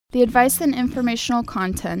The advice and informational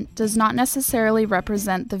content does not necessarily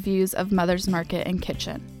represent the views of Mother's Market and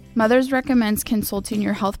Kitchen. Mother's recommends consulting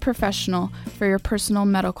your health professional for your personal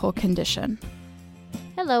medical condition.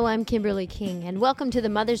 Hello, I'm Kimberly King, and welcome to the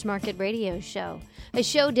Mother's Market Radio Show, a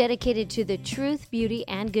show dedicated to the truth, beauty,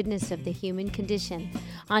 and goodness of the human condition.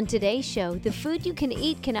 On today's show, the food you can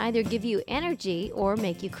eat can either give you energy or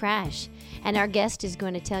make you crash. And our guest is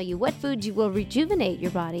going to tell you what foods will rejuvenate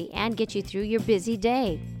your body and get you through your busy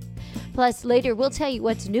day. Plus, later we'll tell you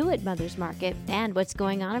what's new at Mother's Market and what's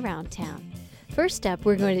going on around town. First up,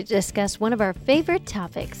 we're going to discuss one of our favorite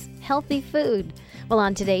topics, healthy food. Well,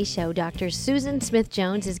 on today's show, Dr. Susan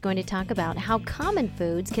Smith-Jones is going to talk about how common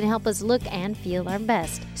foods can help us look and feel our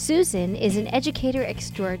best. Susan is an educator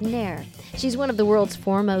extraordinaire. She's one of the world's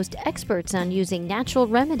foremost experts on using natural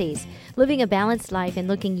remedies, living a balanced life and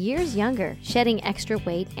looking years younger, shedding extra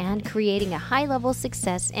weight, and creating a high-level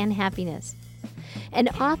success and happiness. An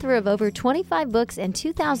author of over 25 books and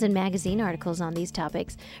 2,000 magazine articles on these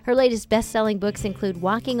topics, her latest best-selling books include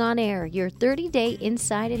Walking on Air, Your 30-Day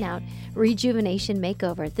Inside and Out Rejuvenation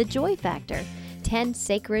Makeover, The Joy Factor, 10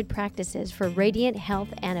 Sacred Practices for Radiant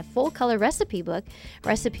Health, and a full-color recipe book,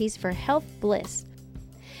 Recipes for Health Bliss.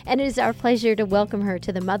 And it is our pleasure to welcome her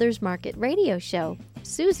to the Mother's Market Radio Show.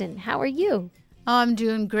 Susan, how are you? Oh, I'm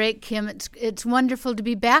doing great, Kim. It's wonderful to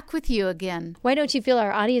be back with you again. Why don't you fill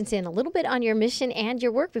our audience in a little bit on your mission and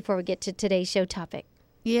your work before we get to today's show topic?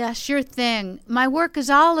 Yeah, sure thing. My work is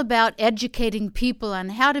all about educating people on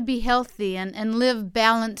how to be healthy and live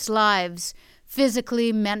balanced lives,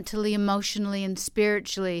 physically, mentally, emotionally, and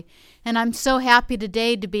spiritually. And I'm so happy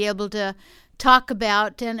today to be able to talk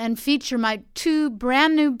about and feature my two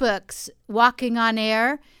brand new books, Walking on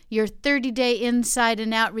Air, Your 30-Day Inside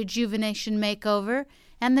and Out Rejuvenation Makeover,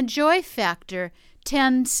 and The Joy Factor,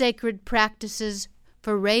 10 Sacred Practices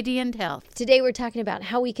for Radiant Health. Today we're talking about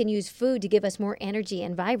how we can use food to give us more energy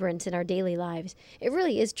and vibrance in our daily lives. It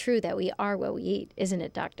really is true that we are what we eat, isn't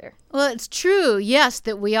it, Doctor? Well, it's true, yes,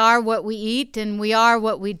 that we are what we eat and we are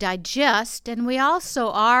what we digest, and we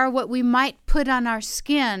also are what we might put on our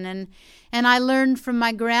skin. And I learned from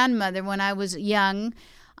my grandmother when I was young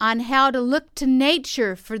on how to look to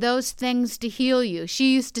nature for those things to heal you.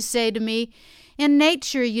 She used to say to me, in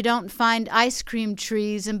nature you don't find ice cream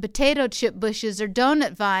trees and potato chip bushes or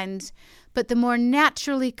donut vines, but the more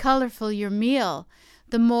naturally colorful your meal,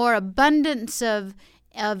 the more abundance of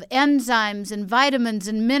enzymes and vitamins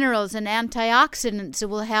and minerals and antioxidants it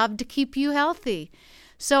will have to keep you healthy.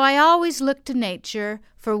 So I always look to nature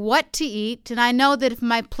for what to eat, and I know that if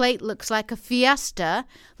my plate looks like a fiesta,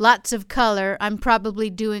 lots of color, I'm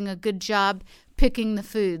probably doing a good job picking the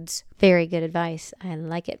foods. Very good advice. I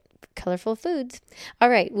like it. Colorful foods. All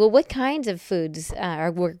right. Well, what kinds of foods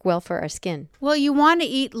work well for our skin? Well, you want to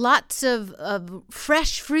eat lots of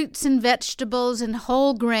fresh fruits and vegetables and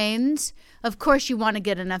whole grains. Of course, you want to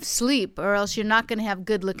get enough sleep, or else you're not going to have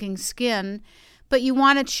good-looking skin. But you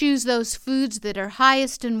want to choose those foods that are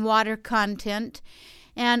highest in water content.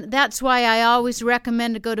 And that's why I always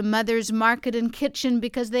recommend to go to Mother's Market and Kitchen,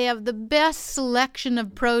 because they have the best selection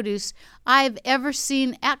of produce I've ever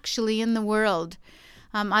seen actually in the world.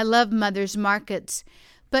 I love Mother's Markets.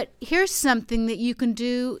 But here's something that you can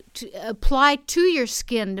do to apply to your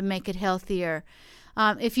skin to make it healthier.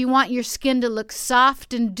 If you want your skin to look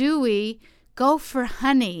soft and dewy, go for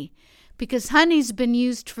honey. Because honey's been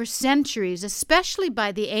used for centuries, especially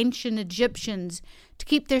by the ancient Egyptians, to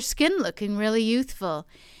keep their skin looking really youthful.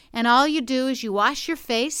 And all you do is you wash your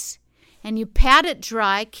face, and you pat it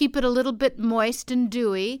dry, keep it a little bit moist and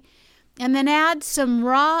dewy, and then add some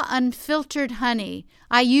raw, unfiltered honey.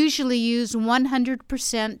 I usually use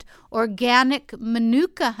 100% organic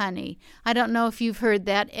Manuka honey. I don't know if you've heard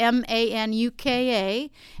that, Manuka.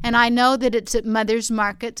 And I know that it's at Mother's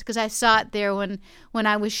Markets because I saw it there when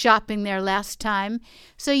I was shopping there last time.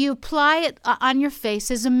 So you apply it on your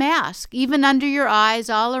face as a mask, even under your eyes,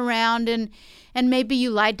 all around, and maybe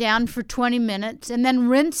you lie down for 20 minutes and then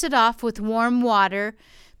rinse it off with warm water,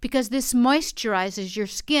 because this moisturizes your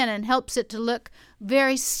skin and helps it to look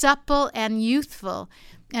very supple and youthful.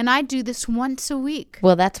 And I do this once a week.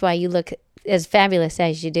 Well, that's why you look as fabulous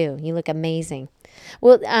as you do. You look amazing.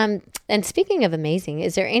 Well, and speaking of amazing,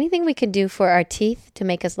 is there anything we can do for our teeth to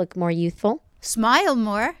make us look more youthful? Smile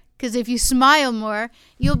more, because if you smile more,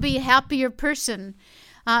 you'll be a happier person.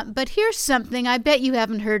 But here's something I bet you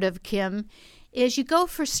haven't heard of, Kim. is you go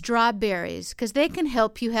for strawberries because they can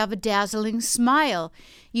help you have a dazzling smile.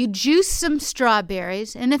 You juice some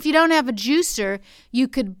strawberries, and if you don't have a juicer, you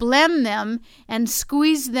could blend them and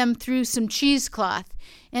squeeze them through some cheesecloth.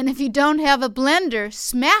 And if you don't have a blender,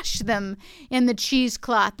 smash them in the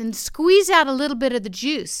cheesecloth and squeeze out a little bit of the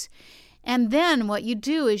juice. And then what you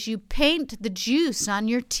do is you paint the juice on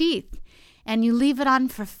your teeth, and you leave it on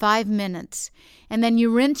for 5 minutes. And then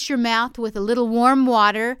you rinse your mouth with a little warm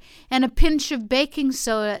water and a pinch of baking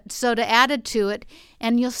soda added to it,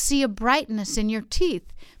 and you'll see a brightness in your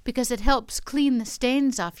teeth because it helps clean the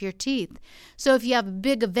stains off your teeth. So if you have a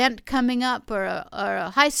big event coming up or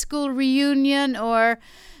a high school reunion or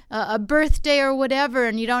a birthday or whatever,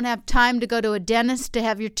 and you don't have time to go to a dentist to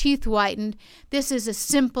have your teeth whitened, this is a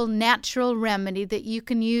simple, natural remedy that you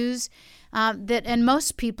can use. And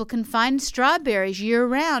most people can find strawberries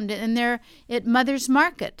year-round, and they're at Mother's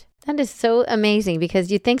Market. That is so amazing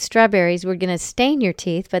because you think strawberries were going to stain your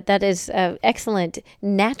teeth, but that is excellent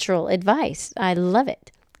natural advice. I love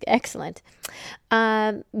it. Excellent.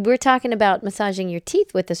 We're talking about massaging your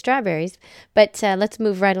teeth with the strawberries, but let's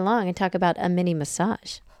move right along and talk about a mini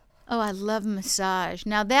massage. Oh, I love massage.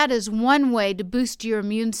 Now, that is one way to boost your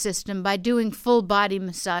immune system by doing full body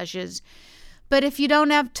massages. But if you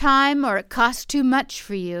don't have time or it costs too much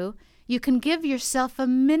for you, you can give yourself a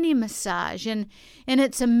mini massage, and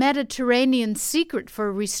it's a Mediterranean secret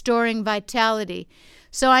for restoring vitality.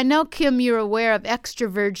 So I know, Kim, you're aware of extra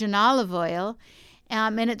virgin olive oil,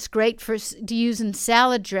 and it's great to use in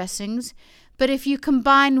salad dressings. But if you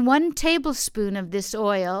combine 1 tablespoon of this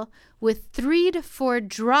oil with 3 to 4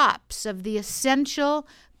 drops of the essential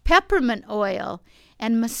peppermint oil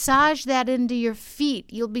and massage that into your feet,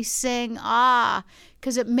 you'll be saying,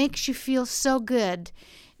 because it makes you feel so good.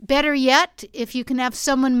 Better yet, if you can have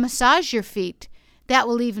someone massage your feet, that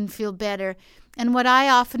will even feel better. And what I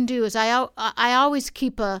often do is I always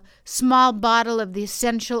keep a small bottle of the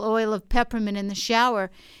essential oil of peppermint in the shower,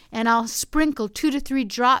 and I'll sprinkle 2 to 3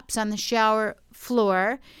 drops on the shower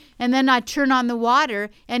floor, and then I turn on the water,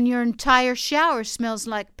 and your entire shower smells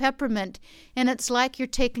like peppermint, and it's like you're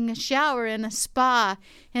taking a shower in a spa,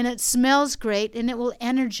 and it smells great, and it will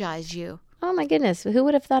energize you. Oh my goodness, who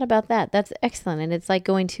would have thought about that? That's excellent, and it's like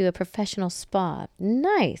going to a professional spa.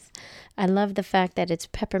 Nice. I love the fact that it's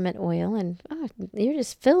peppermint oil, and you're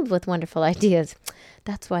just filled with wonderful ideas.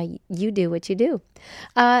 That's why you do what you do.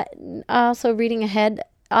 Also reading ahead,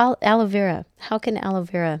 aloe vera. How can aloe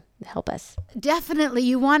vera help us? Definitely,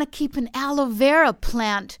 you want to keep an aloe vera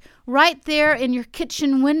plant right there in your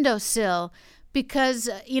kitchen windowsill. Because,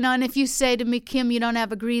 and if you say to me, Kim, you don't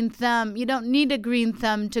have a green thumb, you don't need a green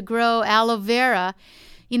thumb to grow aloe vera.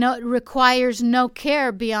 It requires no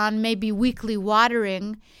care beyond maybe weekly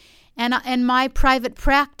watering. And in my private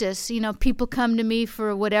practice, people come to me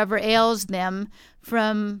for whatever ails them,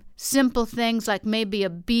 from simple things like maybe a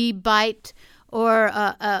bee bite or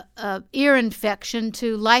a ear infection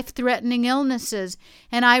to life-threatening illnesses.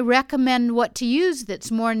 And I recommend what to use that's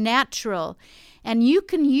more natural. And you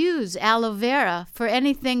can use aloe vera for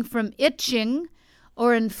anything from itching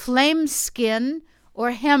or inflamed skin or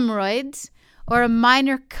hemorrhoids or a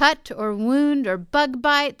minor cut or wound or bug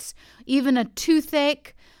bites, even a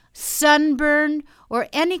toothache, sunburn, or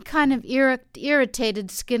any kind of irritated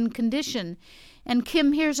skin condition. And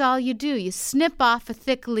Kim, here's all you do. You snip off a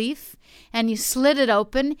thick leaf and you slit it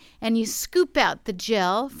open and you scoop out the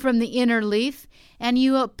gel from the inner leaf and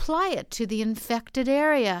you apply it to the infected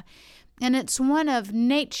area. And it's one of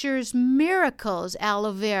nature's miracles,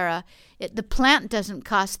 aloe vera. The plant doesn't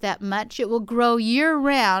cost that much. It will grow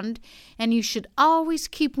year-round, and you should always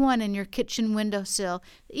keep one in your kitchen windowsill.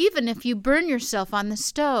 Even if you burn yourself on the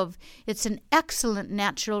stove, it's an excellent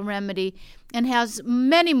natural remedy and has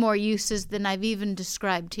many more uses than I've even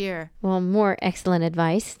described here. Well, more excellent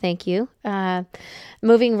advice. Thank you.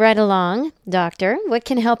 Moving right along, Doctor, what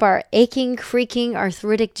can help our aching, creaking,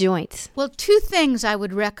 arthritic joints? Well, 2 things I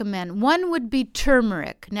would recommend. One would be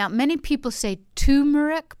turmeric. Now, many people say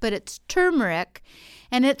turmeric, but it's turmeric,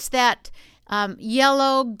 and it's that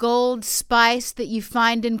yellow gold spice that you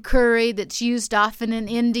find in curry that's used often in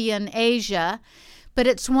India and Asia. But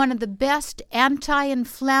it's one of the best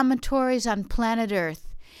anti-inflammatories on planet Earth.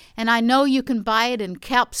 And I know you can buy it in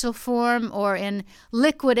capsule form or in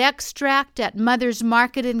liquid extract at Mother's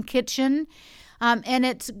Market and Kitchen. And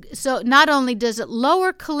it's so not only does it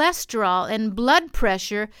lower cholesterol and blood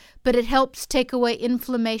pressure, but it helps take away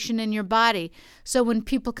inflammation in your body. So when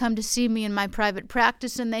people come to see me in my private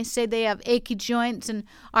practice and they say they have achy joints and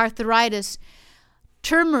arthritis,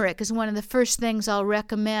 turmeric is one of the first things I'll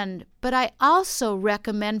recommend. But I also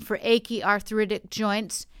recommend for achy arthritic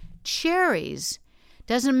joints cherries.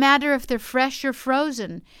 Doesn't matter if they're fresh or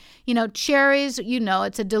frozen. Cherries,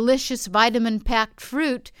 it's a delicious vitamin-packed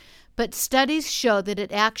fruit, but studies show that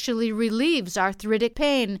it actually relieves arthritic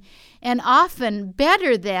pain, and often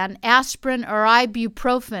better than aspirin or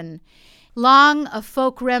ibuprofen. Long a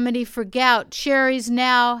folk remedy for gout, cherries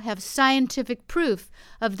now have scientific proof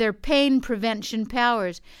of their pain prevention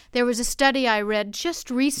powers. There was a study I read just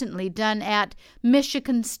recently done at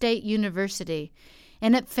Michigan State University,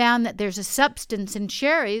 and it found that there's a substance in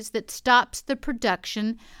cherries that stops the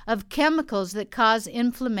production of chemicals that cause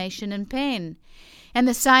inflammation and pain. And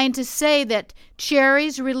the scientists say that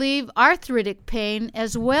cherries relieve arthritic pain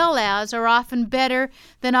as well as are often better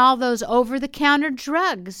than all those over-the-counter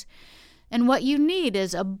drugs. And what you need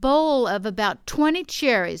is a bowl of about 20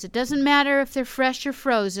 cherries. It doesn't matter if they're fresh or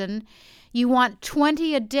frozen. You want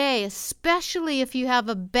 20 a day, especially if you have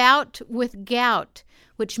a bout with gout,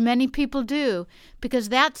 which many people do, because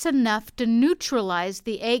that's enough to neutralize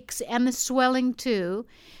the aches and the swelling too,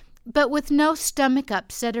 but with no stomach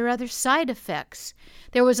upset or other side effects.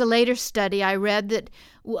 There was a later study I read that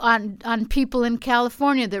on people in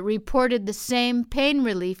California that reported the same pain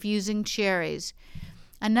relief using cherries.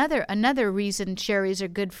 Another reason cherries are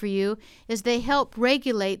good for you is they help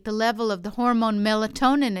regulate the level of the hormone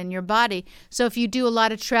melatonin in your body. So if you do a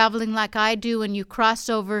lot of traveling like I do and you cross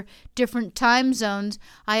over different time zones,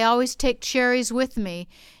 I always take cherries with me.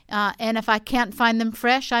 And if I can't find them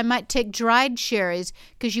fresh, I might take dried cherries,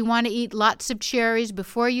 because you want to eat lots of cherries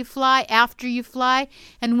before you fly, after you fly,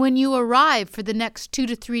 and when you arrive for the next 2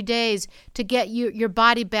 to 3 days to get your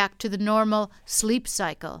body back to the normal sleep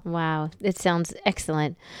cycle. Wow, it sounds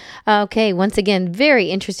excellent. Okay, once again, very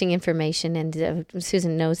interesting information, and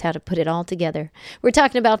Susan knows how to put it all together. We're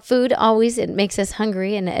talking about food always. It makes us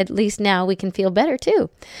hungry, and at least now we can feel better too.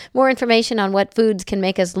 More information on what foods can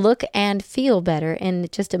make us look and feel better in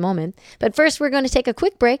just a moment. But first, we're going to take a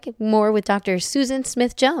quick break. More with Dr. Susan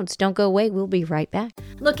Smith-Jones. Don't go away. We'll be right back.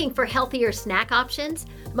 Looking for healthier snack options?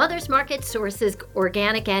 Mother's Market sources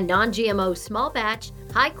organic and non-GMO small batch,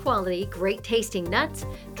 high quality, great tasting nuts,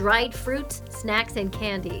 dried fruits, snacks, and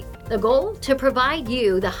candy. The goal? To provide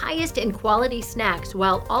you the highest in quality snacks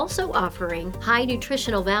while also offering high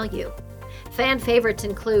nutritional value. Fan favorites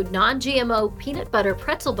include non-GMO peanut butter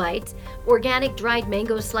pretzel bites, organic dried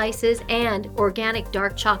mango slices, and organic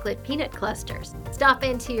dark chocolate peanut clusters. Stop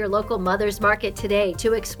into your local Mother's Market today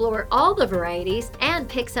to explore all the varieties and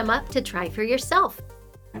pick some up to try for yourself.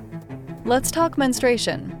 Let's talk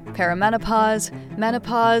menstruation, perimenopause,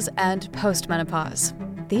 menopause, and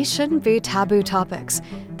postmenopause. These shouldn't be taboo topics.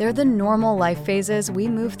 They're the normal life phases we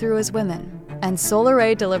move through as women. And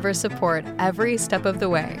Solaray delivers support every step of the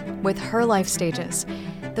way with her life stages.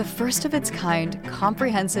 The first of its kind,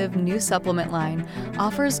 comprehensive new supplement line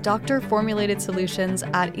offers doctor-formulated solutions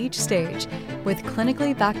at each stage with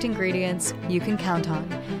clinically backed ingredients you can count on.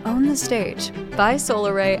 Own the stage. Buy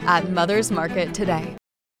Solaray at Mother's Market today.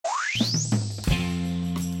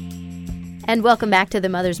 And welcome back to the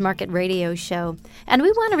Mother's Market Radio Show. And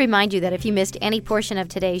we want to remind you that if you missed any portion of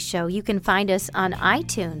today's show, you can find us on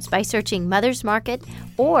iTunes by searching Mother's Market,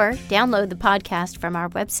 or download the podcast from our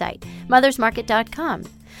website, mothersmarket.com.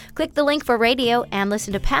 Click the link for radio and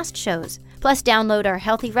listen to past shows. Plus, download our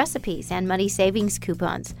healthy recipes and money savings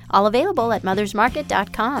coupons, all available at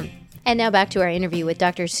mothersmarket.com. And now back to our interview with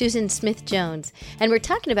Dr. Susan Smith-Jones. And we're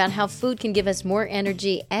talking about how food can give us more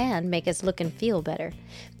energy and make us look and feel better.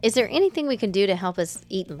 Is there anything we can do to help us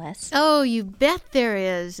eat less? Oh, you bet there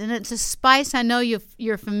is. And it's a spice I know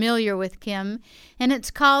you're familiar with, Kim. And it's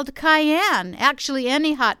called cayenne. Actually,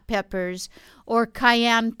 any hot peppers or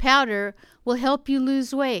cayenne powder will help you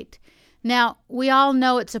lose weight. Now, we all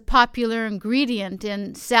know it's a popular ingredient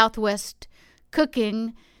in Southwest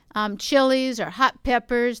cooking. Chilies or hot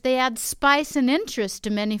peppers, they add spice and interest to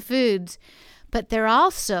many foods. But they're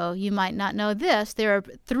also, you might not know this, they're a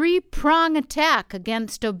three-prong attack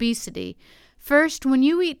against obesity. First, when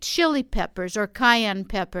you eat chili peppers or cayenne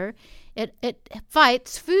pepper, it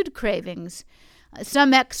fights food cravings.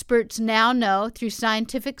 Some experts now know through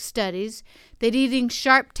scientific studies that eating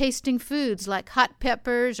sharp-tasting foods like hot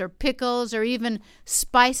peppers or pickles or even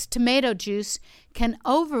spiced tomato juice can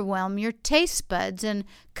overwhelm your taste buds and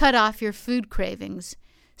cut off your food cravings.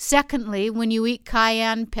 Secondly, when you eat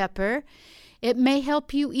cayenne pepper, it may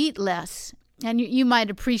help you eat less. And you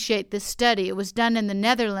might appreciate this study. It was done in the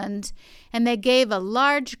Netherlands, and they gave a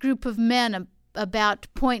large group of men about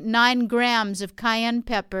 0.9 grams of cayenne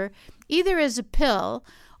pepper, either as a pill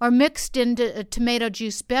or mixed into a tomato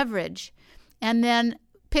juice beverage. And then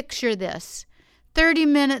picture this. 30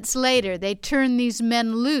 minutes later, they turn these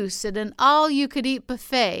men loose at an all-you-could-eat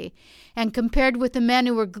buffet, and compared with the men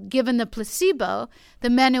who were given the placebo, the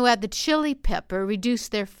men who had the chili pepper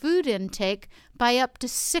reduced their food intake by up to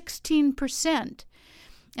 16%.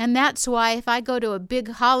 And that's why if I go to a big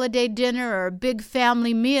holiday dinner or a big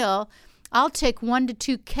family meal, I'll take 1 to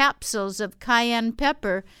 2 capsules of cayenne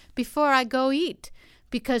pepper before I go eat,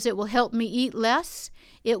 because it will help me eat less.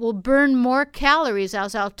 It will burn more calories,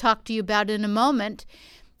 as I'll talk to you about in a moment,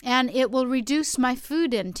 and it will reduce my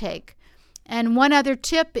food intake. And one other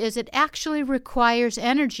tip is it actually requires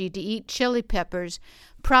energy to eat chili peppers.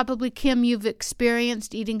 Probably, Kim, you've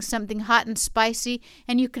experienced eating something hot and spicy,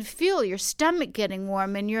 and you could feel your stomach getting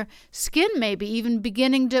warm and your skin maybe even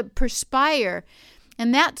beginning to perspire.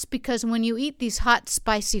 And that's because when you eat these hot,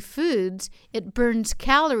 spicy foods, it burns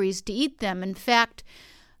calories to eat them. In fact,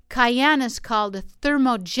 cayenne is called a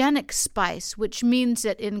thermogenic spice, which means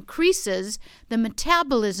it increases the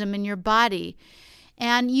metabolism in your body.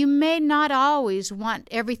 And you may not always want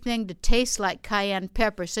everything to taste like cayenne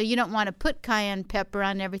pepper, so you don't want to put cayenne pepper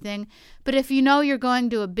on everything. But if you know you're going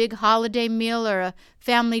to a big holiday meal or a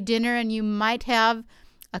family dinner and you might have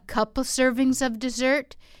a couple servings of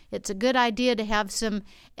dessert, it's a good idea to have some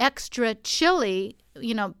extra chili,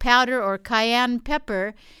 powder or cayenne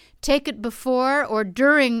pepper. Take it before or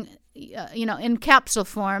during, in capsule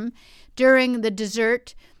form, during the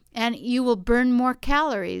dessert, and you will burn more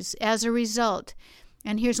calories as a result.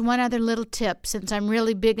 And here's one other little tip, since I'm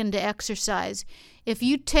really big into exercise. If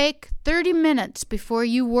you take 30 minutes before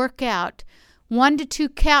you work out, 1 to 2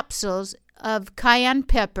 capsules of cayenne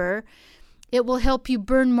pepper, it will help you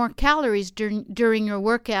burn more calories during your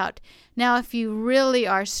workout. Now, if you really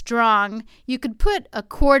are strong, you could put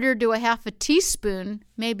 1/4 to 1/2 teaspoon.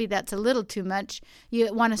 Maybe that's a little too much.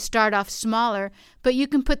 You want to start off smaller. But you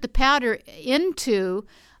can put the powder into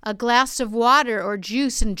a glass of water or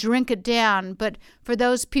juice and drink it down. But for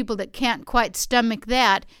those people that can't quite stomach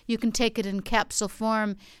that, you can take it in capsule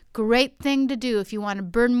form. Great thing to do if you want to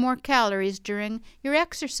burn more calories during your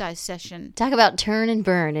exercise session. Talk about turn and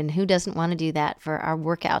burn, and who doesn't want to do that for our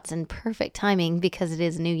workouts? And perfect timing because it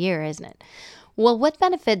is New Year, isn't it? Well, what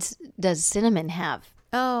benefits does cinnamon have?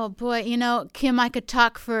 Oh, boy, Kim, I could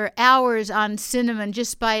talk for hours on cinnamon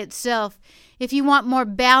just by itself. If you want more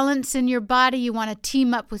balance in your body, you want to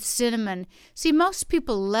team up with cinnamon. See, most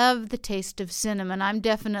people love the taste of cinnamon. I'm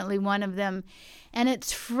definitely one of them. And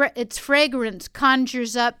its fragrance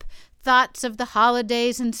conjures up thoughts of the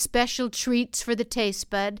holidays and special treats for the taste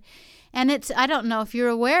bud. And I don't know if you're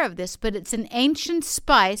aware of this, but it's an ancient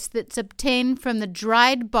spice that's obtained from the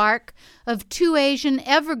dried bark of 2 Asian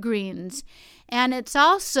evergreens. And it's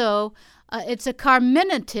also, it's a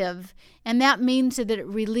carminative, and that means that it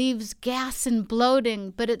relieves gas and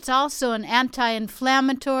bloating, but it's also an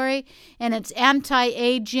anti-inflammatory, and it's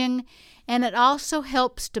anti-aging, and it also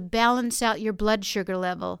helps to balance out your blood sugar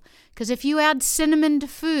level. Because if you add cinnamon to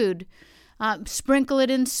food, sprinkle it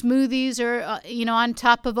in smoothies or, on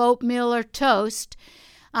top of oatmeal or toast,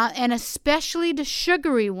 and especially to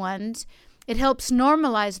sugary ones, it helps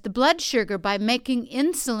normalize the blood sugar by making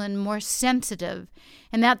insulin more sensitive.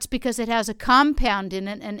 And that's because it has a compound in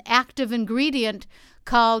it, an active ingredient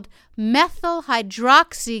called methyl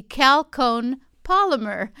hydroxycalcone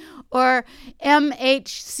polymer, or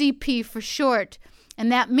MHCP for short.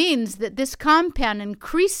 And that means that this compound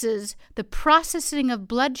increases the processing of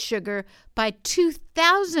blood sugar by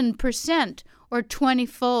 2,000% or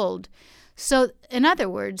 20-fold. So, in other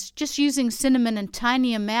words, just using cinnamon in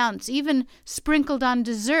tiny amounts, even sprinkled on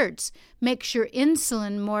desserts, makes your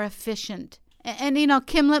insulin more efficient. And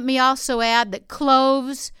Kim, let me also add that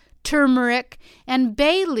cloves, turmeric, and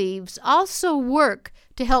bay leaves also work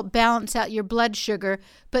to help balance out your blood sugar,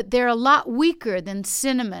 but they're a lot weaker than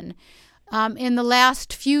cinnamon. In the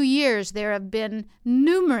last few years, there have been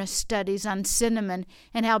numerous studies on cinnamon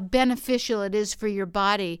and how beneficial it is for your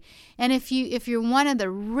body. And if you're one of the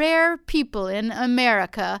rare people in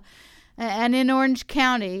America and in Orange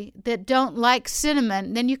County that don't like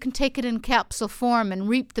cinnamon, then you can take it in capsule form and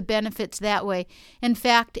reap the benefits that way. In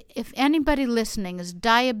fact, if anybody listening is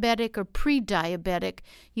diabetic or pre-diabetic,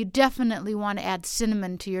 you definitely want to add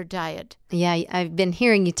cinnamon to your diet. Yeah, I've been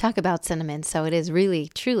hearing you talk about cinnamon, so it is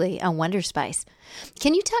really, truly a wonder spice.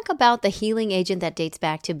 Can you talk about the healing agent that dates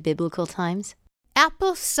back to biblical times?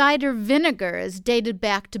 Apple cider vinegar is dated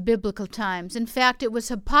back to biblical times. In fact, it was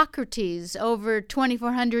Hippocrates over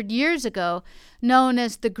 2,400 years ago, known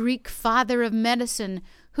as the Greek father of medicine,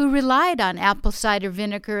 who relied on apple cider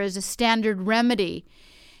vinegar as a standard remedy.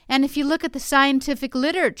 And if you look at the scientific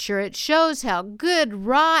literature, it shows how good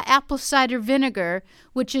raw apple cider vinegar,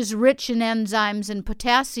 which is rich in enzymes and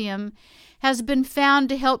potassium, has been found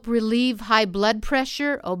to help relieve high blood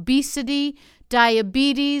pressure, obesity,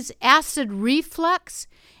 diabetes, acid reflux,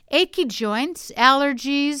 achy joints,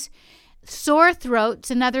 allergies, sore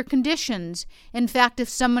throats, and other conditions. In fact, if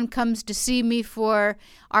someone comes to see me for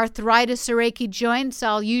arthritis or achy joints,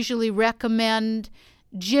 I'll usually recommend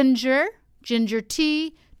ginger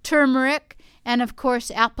tea, turmeric, and of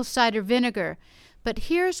course apple cider vinegar. But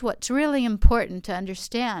here's what's really important to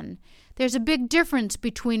understand. There's a big difference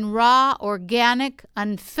between raw, organic,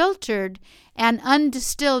 unfiltered, and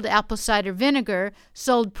undistilled apple cider vinegar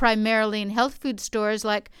sold primarily in health food stores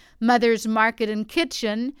like Mother's Market and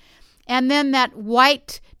Kitchen, and then that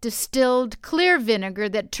white distilled clear vinegar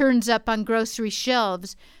that turns up on grocery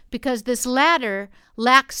shelves, because this latter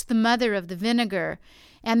lacks the mother of the vinegar.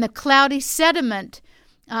 And the cloudy sediment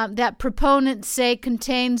that proponents say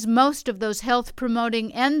contains most of those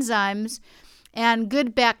health-promoting enzymes and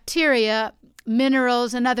good bacteria,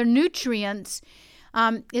 minerals, and other nutrients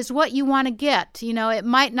is what you want to get. You know, it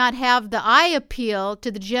might not have the eye appeal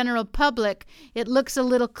to the general public. It looks a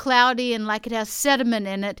little cloudy and like it has sediment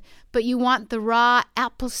in it, but you want the raw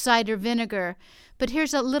apple cider vinegar. But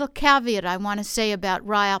here's a little caveat I want to say about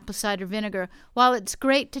raw apple cider vinegar. While it's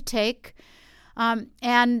great to take,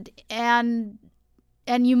 and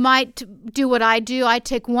you might do what I do. I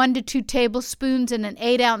take 1 to 2 tablespoons in an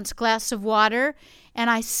 8-ounce glass of water, and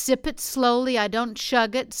I sip it slowly. I don't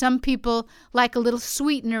chug it. Some people like a little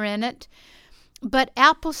sweetener in it. But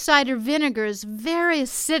apple cider vinegar is very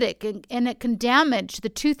acidic, and it can damage the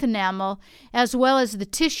tooth enamel as well as the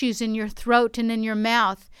tissues in your throat and in your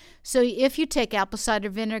mouth. So if you take apple cider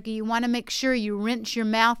vinegar, you want to make sure you rinse your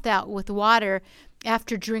mouth out with water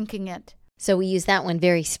after drinking it. So we use that one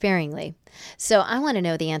very sparingly. So I want to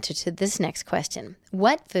know the answer to this next question.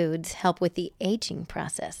 What foods help with the aging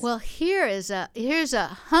process? Well, here's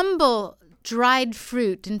a humble dried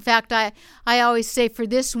fruit. In fact, I always say for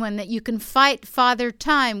this one that you can fight Father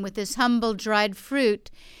Time with this humble dried fruit.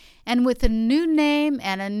 And with a new name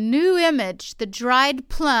and a new image, the dried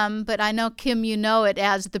plum, but I know, Kim, you know it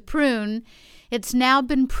as the prune, it's now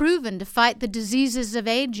been proven to fight the diseases of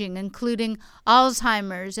aging, including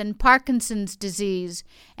Alzheimer's and Parkinson's disease,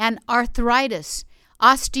 and arthritis,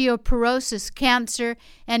 osteoporosis, cancer,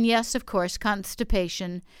 and yes, of course,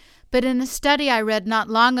 constipation. But in a study I read not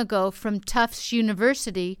long ago from Tufts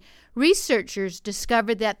University, researchers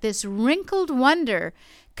discovered that this wrinkled wonder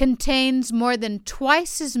contains more than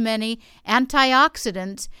twice as many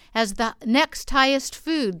antioxidants as the next highest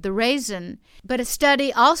food, the raisin. But a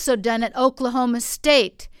study also done at Oklahoma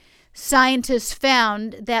State, scientists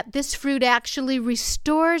found that this fruit actually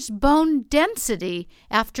restores bone density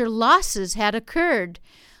after losses had occurred.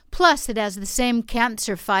 Plus, it has the same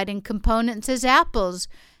cancer-fighting components as apples,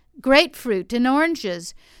 grapefruit, and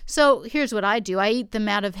oranges. So here's what I do. I eat them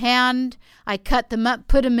out of hand. I cut them up,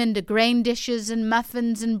 put them into grain dishes and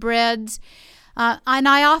muffins and breads. And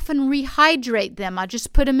I often rehydrate them. I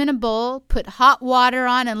just put them in a bowl, put hot water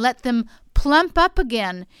on, and let them plump up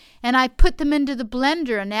again. And I put them into the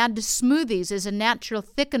blender and add to smoothies as a natural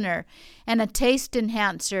thickener and a taste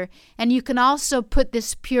enhancer. And you can also put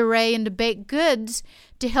this puree into baked goods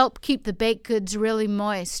to help keep the baked goods really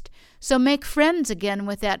moist. So make friends again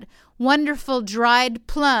with that wonderful dried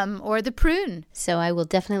plum or the prune. So I will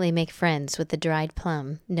definitely make friends with the dried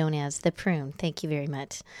plum, known as the prune. Thank you very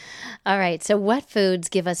much. All right, so what foods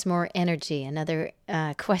give us more energy? Another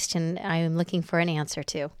question I am looking for an answer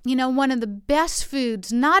to. You know, one of the best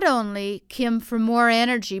foods, not only, Kim, for more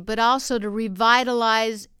energy, but also to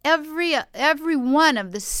revitalize every one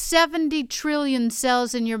of the 70 trillion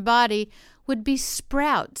cells in your body would be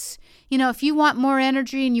sprouts. You know, if you want more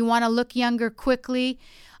energy and you want to look younger quickly,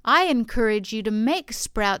 I encourage you to make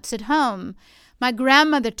sprouts at home. My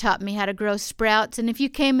grandmother taught me how to grow sprouts, and if you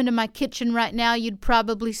came into my kitchen right now, you'd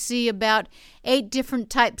probably see about 8 different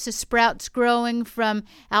types of sprouts growing, from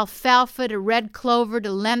alfalfa to red clover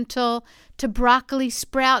to lentil to broccoli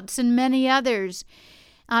sprouts and many others.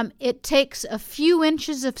 It takes a few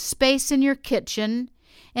inches of space in your kitchen,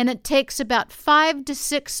 and it takes about 5 to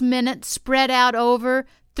 6 minutes spread out over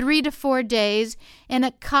 3 to 4 days, and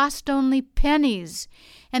it cost only pennies.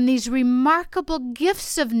 And these remarkable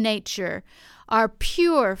gifts of nature are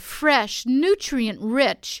pure, fresh,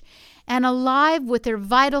 nutrient-rich, and alive with their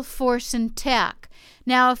vital force intact.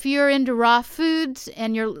 Now, if you're into raw foods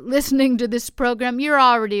and you're listening to this program, you're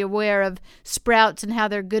already aware of sprouts and how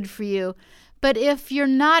they're good for you. But if you're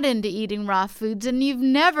not into eating raw foods and you've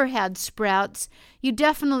never had sprouts, you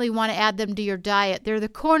definitely want to add them to your diet. They're the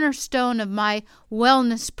cornerstone of my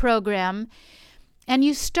wellness program. And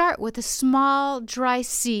you start with a small, dry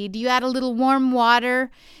seed. You add a little warm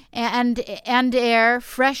water and air,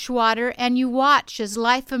 fresh water, and you watch as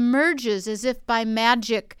life emerges as if by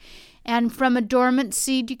magic. And from a dormant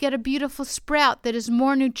seed, you get a beautiful sprout that is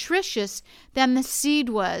more nutritious than the seed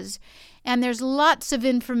was. And there's lots of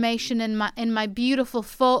information in my beautiful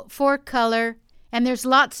four-color. And there's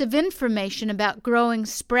lots of information about growing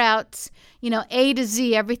sprouts, A to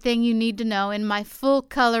Z, everything you need to know in my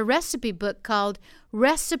full-color recipe book called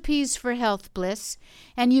Recipes for Health Bliss.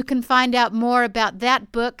 And you can find out more about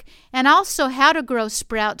that book and also how to grow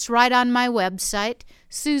sprouts right on my website,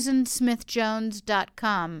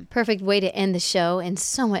 SusanSmithJones.com. Perfect way to end the show, and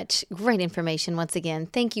so much great information once again.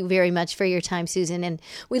 Thank you very much for your time, Susan, and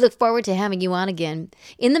we look forward to having you on again.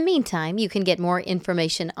 In the meantime, you can get more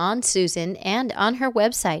information on Susan and on her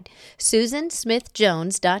website,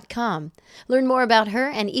 SusanSmithJones.com. Learn more about her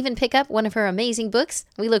and even pick up one of her amazing books.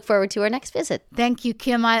 We look forward to our next visit. Thank you,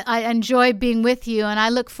 Kim. I enjoy being with you, and I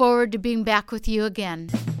look forward to being back with you again.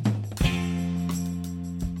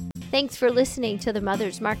 Thanks for listening to the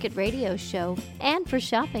Mother's Market Radio Show and for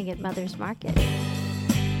shopping at Mother's Market.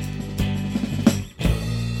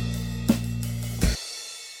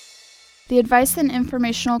 The advice and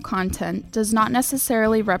informational content does not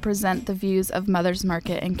necessarily represent the views of Mother's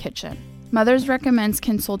Market and Kitchen. Mother's recommends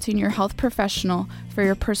consulting your health professional for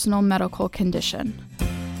your personal medical condition.